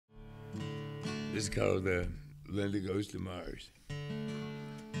This is called Linda Goes to Mars.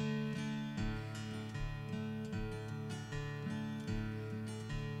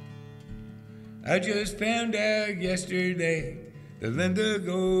 I just found out yesterday that Linda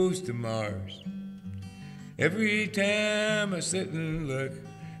goes to Mars. Every time I sit and look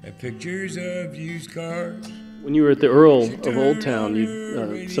at pictures of used cars. When you were at the Earl of Old Town,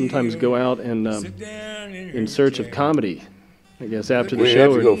 you'd sometimes go out and in search of comedy, I guess, after the we show.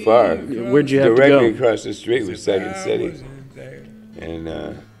 We didn't have to go far. Where'd you have to go? Directly across the street was Second City.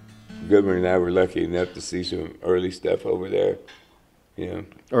 And Goodman and I were lucky enough to see some early stuff over there. You know.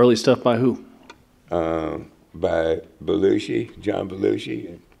 Early stuff by who? By Belushi, John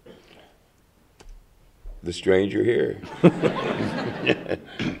Belushi. The Stranger Here.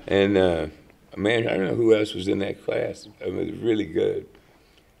 And man, I don't know who else was in that class. It was really good.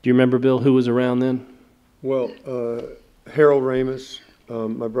 Do you remember, Bill, who was around then? Well, Harold Ramis,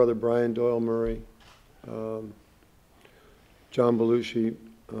 my brother Brian Doyle Murray, John Belushi.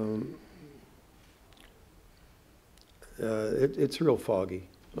 It's real foggy,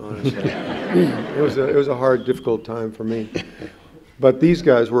 honestly. It was a hard, difficult time for me. But these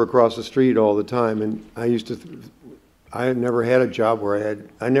guys were across the street all the time, and I had never had a job where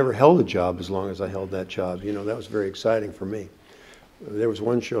I never held a job as long as I held that job. You know, that was very exciting for me. There was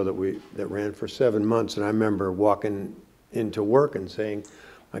one show that ran for 7 months, and I remember walking into work and saying,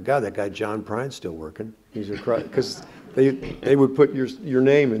 "My God, that guy John Prine's still working." He's because they would put your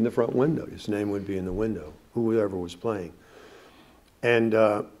name in the front window. His name would be in the window, whoever was playing, and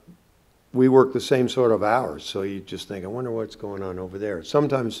we worked the same sort of hours. So you just think, I wonder what's going on over there.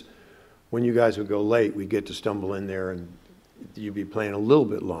 Sometimes when you guys would go late, we'd get to stumble in there, and you'd be playing a little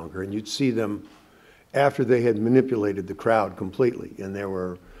bit longer, and you'd see them after they had manipulated the crowd completely, and there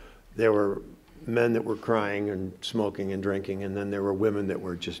were men that were crying and smoking and drinking, and then there were women that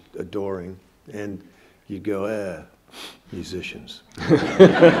were just adoring, and you'd go, musicians.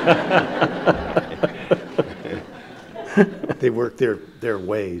 They work their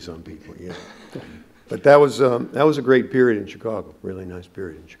ways on people, yeah. But that was a great period in Chicago, really nice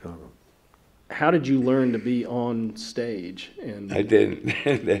period in Chicago. How did you learn to be on stage? And I didn't.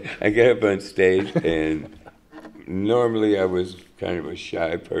 I got up on stage, and normally I was kind of a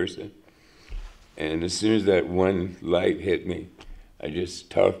shy person. And as soon as that one light hit me, I just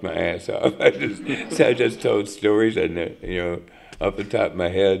talked my ass off. I just told stories, and off the top of my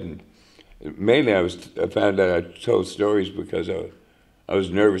head. And mainly, I found out I told stories because I was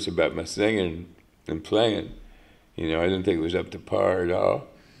nervous about my singing and playing. I didn't think it was up to par at all.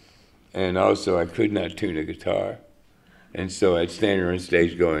 And also, I could not tune a guitar. And so I'd stand there on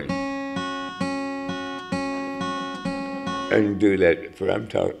stage going, and do that for, I'm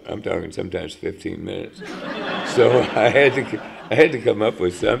talking sometimes 15 minutes. So I had to come up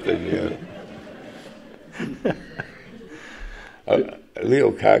with something,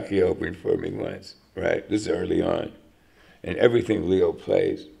 Leo Cocky opened for me once, right? This is early on. And everything Leo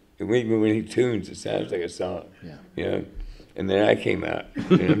plays, when he tunes, it sounds like a song, yeah. And then I came out,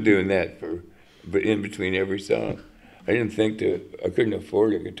 and I'm doing that but in between every song. I couldn't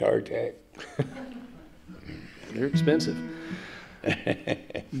afford a guitar tech. They're expensive.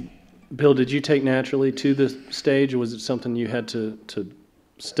 Bill, did you take naturally to the stage, or was it something you had to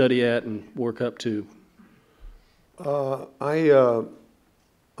study at and work up to? I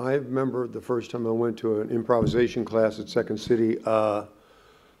remember the first time I went to an improvisation class at Second City. I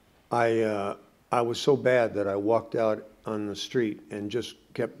was so bad that I walked out on the street and just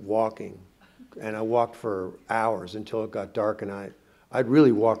kept walking, and I walked for hours until it got dark, and I'd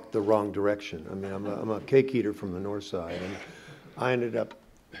really walked the wrong direction. I mean, I'm a cake eater from the north side, and I ended up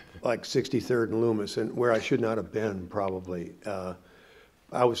like 63rd and Loomis, and where I should not have been probably.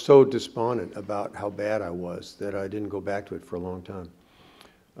 I was so despondent about how bad I was that I didn't go back to it for a long time.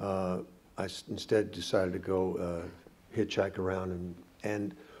 I instead decided to go hitchhike around,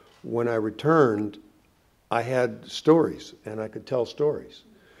 and when I returned, I had stories, and I could tell stories.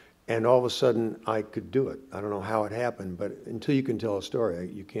 And all of a sudden, I could do it. I don't know how it happened, but until you can tell a story,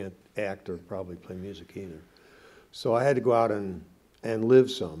 you can't act or probably play music either. So I had to go out and live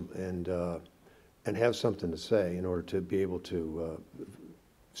some and have something to say in order to be able to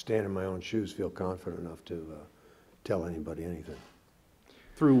stand in my own shoes, feel confident enough to tell anybody anything.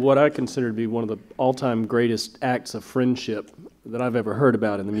 Through what I consider to be one of the all-time greatest acts of friendship that I've ever heard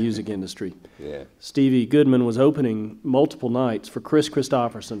about in the music industry. Yeah. Stevie Goodman was opening multiple nights for Kris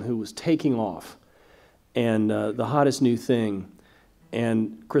Kristofferson, who was taking off, and the hottest new thing.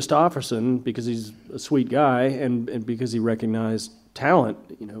 And Kristofferson, because he's a sweet guy and because he recognized talent,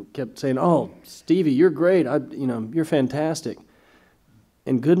 kept saying, "Oh, Stevie, you're great. You're fantastic."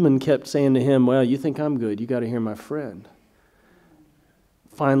 And Goodman kept saying to him, well, you think I'm good, you got to hear my friend.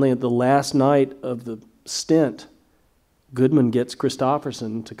 Finally, at the last night of the stint, Goodman gets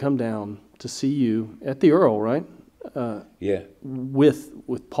Kristofferson to come down to see you at the Earl, right? Yeah.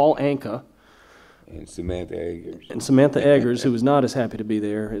 With Paul Anka. And Samantha Eggers. And Samantha Eggers, who was not as happy to be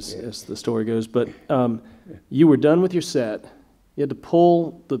there as the story goes. But you were done with your set. You had to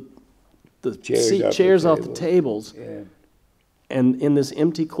pull the chairs off the tables. Yeah. And in this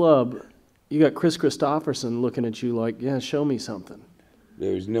empty club, you got Kris Kristofferson looking at you like, yeah, show me something.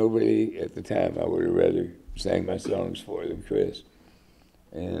 There was nobody at the time I would have rather sang my songs for than Kris.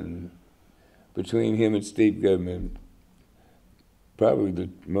 And between him and Steve Goodman, probably the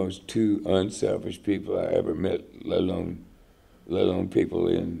most two unselfish people I ever met, let alone people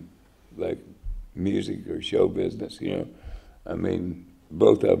in like music or show business, you know. I mean,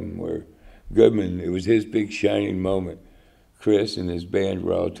 both of them were, Goodman, it was his big shining moment. Kris and his band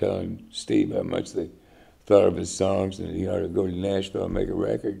were all telling Steve how much they thought of his songs and he ought to go to Nashville and make a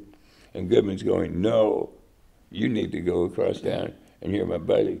record. And Goodman's going, no, you need to go across town and hear my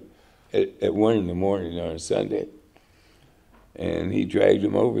buddy at 1 in the morning on a Sunday. And he dragged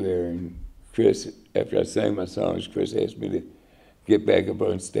him over there, and Kris, after I sang my songs, Kris asked me to get back up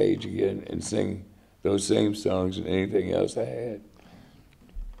on stage again and sing those same songs and anything else I had.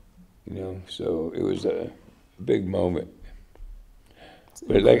 You know, so it was a big moment.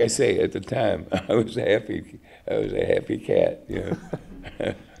 But like I say, at the time, I was a happy cat, you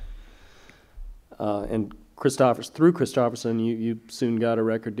know. And through Kristofferson, you soon got a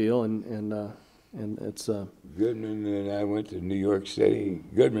record deal, and it's Goodman and I went to New York City.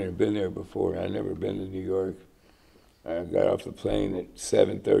 Goodman had been there before. I'd never been to New York. I got off the plane at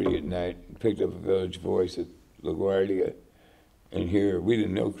 7:30 at night and picked up a Village Voice at LaGuardia. And here, we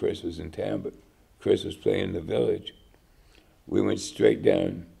didn't know Kris was in town, but Kris was playing the Village. We went straight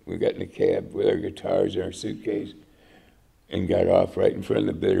down. We got in a cab with our guitars and our suitcase and got off right in front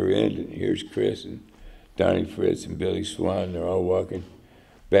of the bitter end. And here's Kris and Donnie Fritz and Billy Swan. They're all walking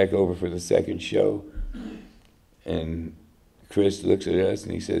back over for the second show. And Kris looks at us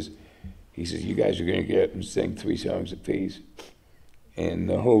and he says, you guys are going to get up and sing 3 songs apiece. And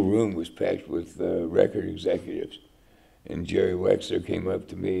the whole room was packed with record executives. And Jerry Wexler came up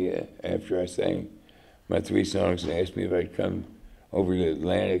to me after I sang my 3 songs and asked me if I'd come over to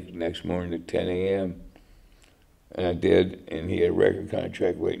Atlantic next morning at 10 a.m. And I did, and he had a record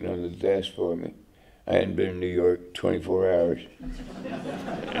contract waiting on the desk for me. I hadn't been in New York 24 hours.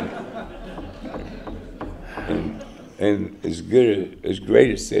 and as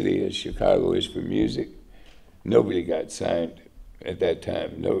great a city as Chicago is for music, nobody got signed at that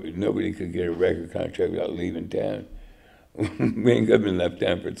time. Nobody could get a record contract without leaving town. Me and Goodman left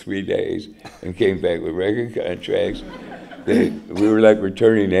town for 3 days and came back with record contracts. We were like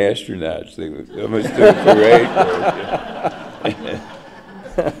returning astronauts. They almost did a parade.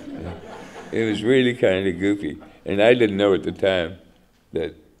 It was really kind of goofy. And I didn't know at the time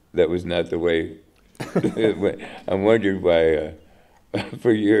that that was not the way. I wondered why,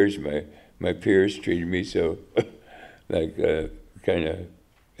 for years, my peers treated me so, like, kind of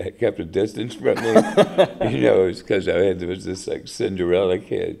kept a distance from me. You know, it's because there was this like Cinderella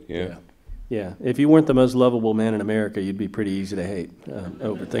kid, you know. Yeah, if you weren't the most lovable man in America, you'd be pretty easy to hate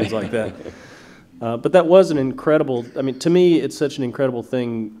over things like that. But that was an incredible, I mean, to me, it's such an incredible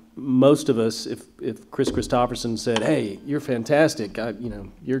thing. Most of us, if Kris Kristofferson said, hey, you're fantastic,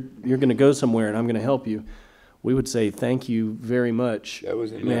 you're going to go somewhere and I'm going to help you, we would say, thank you very much.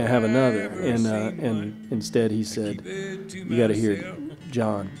 May I have another? And instead he said, you got to hear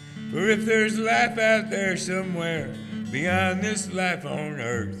John. For if there's life out there somewhere beyond this life on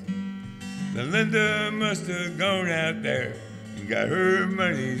earth, then Linda must have gone out there and got her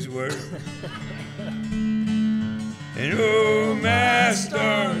money's worth. And oh, my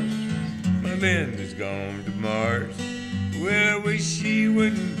stars, my Linda's gone to Mars. Well, I wish she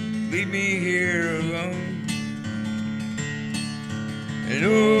wouldn't leave me here alone. And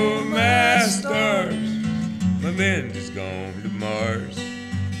oh, my stars, my Linda's gone to Mars.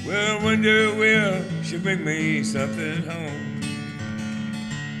 Well, I wonder will she bring me something home.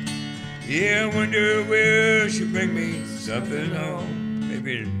 Yeah, I wonder will she bring me something home.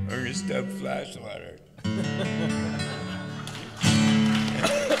 Maybe an Ernest Tubb fly swatter.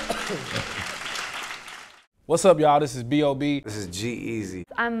 What's up, y'all? This is B.O.B. This is G-Eazy.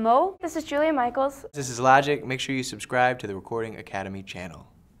 I'm Mo. This is Julia Michaels. This is Logic. Make sure you subscribe to the Recording Academy channel.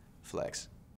 Flex.